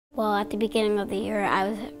Well, at the beginning of the year, I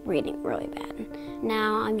was reading really bad.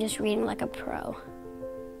 Now I'm just reading like a pro.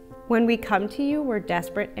 When we come to you, we're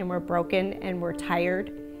desperate and we're broken and we're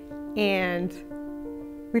tired, and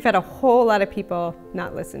we've had a whole lot of people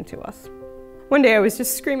not listen to us. One day I was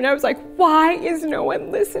just screaming, I was like, why is no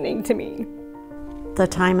one listening to me? The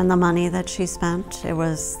time and the money that she spent, it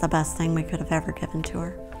was the best thing we could have ever given to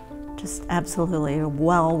her. Just absolutely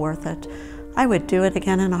well worth it. I would do it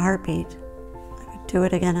again in a heartbeat. I would do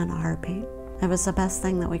it again in a heartbeat. It was the best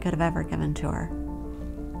thing that we could have ever given to her.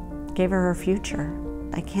 Gave her her future.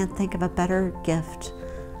 I can't think of a better gift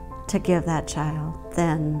to give that child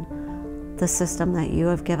than the system that you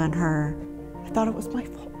have given her. I thought it was my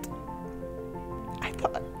fault. I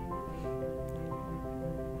thought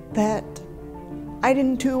that I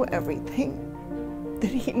didn't do everything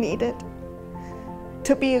that he needed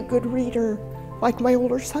to be a good reader like my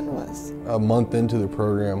older son was. A month into the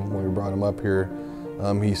program, when we brought him up here,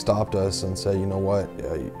 he stopped us and said, you know what,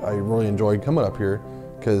 I really enjoyed coming up here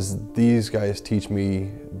because these guys teach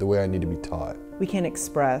me the way I need to be taught. We can't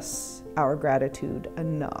express our gratitude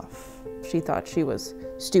enough. She thought she was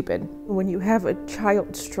stupid. When you have a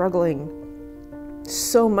child struggling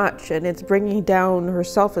so much and it's bringing down her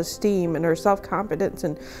self-esteem and her self-confidence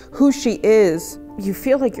and who she is, you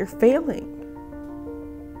feel like you're failing.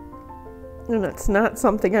 And that's not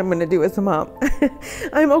something I'm going to do as a mom.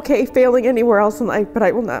 I'm okay failing anywhere else in life, but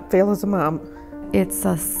I will not fail as a mom. It's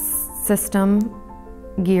a system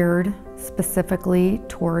geared specifically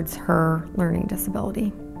towards her learning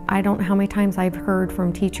disability. I don't know how many times I've heard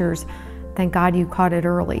from teachers, thank God you caught it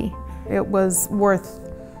early. It was worth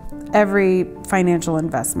every financial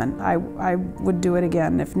investment. I would do it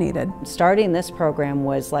again if needed. Starting this program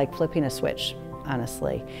was like flipping a switch,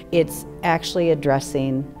 honestly. It's actually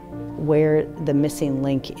addressing where the missing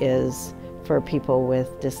link is for people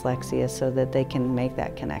with dyslexia so that they can make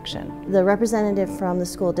that connection. The representative from the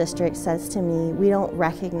school district says to me, we don't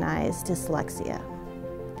recognize dyslexia.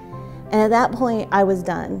 And at that point I was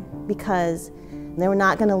done because they were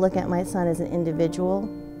not going to look at my son as an individual.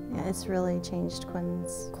 Yeah, it's really changed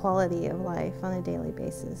Quinn's quality of life on a daily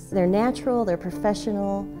basis. They're natural, they're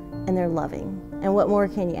professional, and they're loving. And what more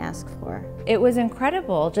can you ask for? It was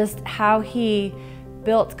incredible just how he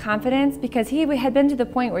built confidence, because he had been to the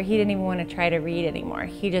point where he didn't even want to try to read anymore.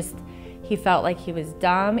 He felt like he was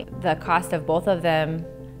dumb. The cost of both of them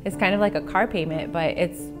is kind of like a car payment, but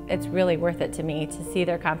it's really worth it to me to see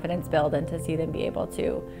their confidence build and to see them be able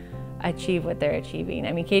to achieve what they're achieving.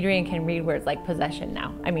 I mean, Kadrian can read words like possession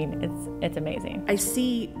now. I mean, it's amazing. I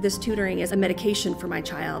see this tutoring as a medication for my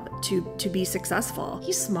child to be successful.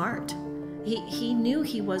 He's smart. He knew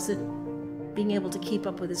he wasn't being able to keep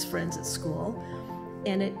up with his friends at school,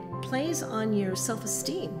 and it plays on your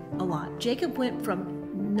self-esteem a lot. Jacob went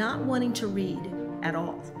from not wanting to read at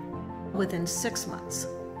all within 6 months.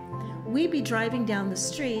 We'd be driving down the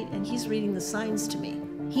street and he's reading the signs to me.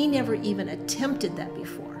 He never even attempted that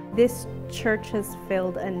before. This church has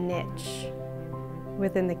filled a niche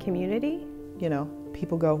within the community. You know,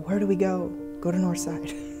 people go, where do we go? Go to Northside.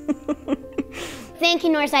 Thank you,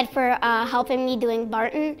 Northside, for helping me doing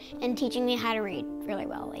Barton and teaching me how to read really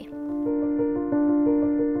well.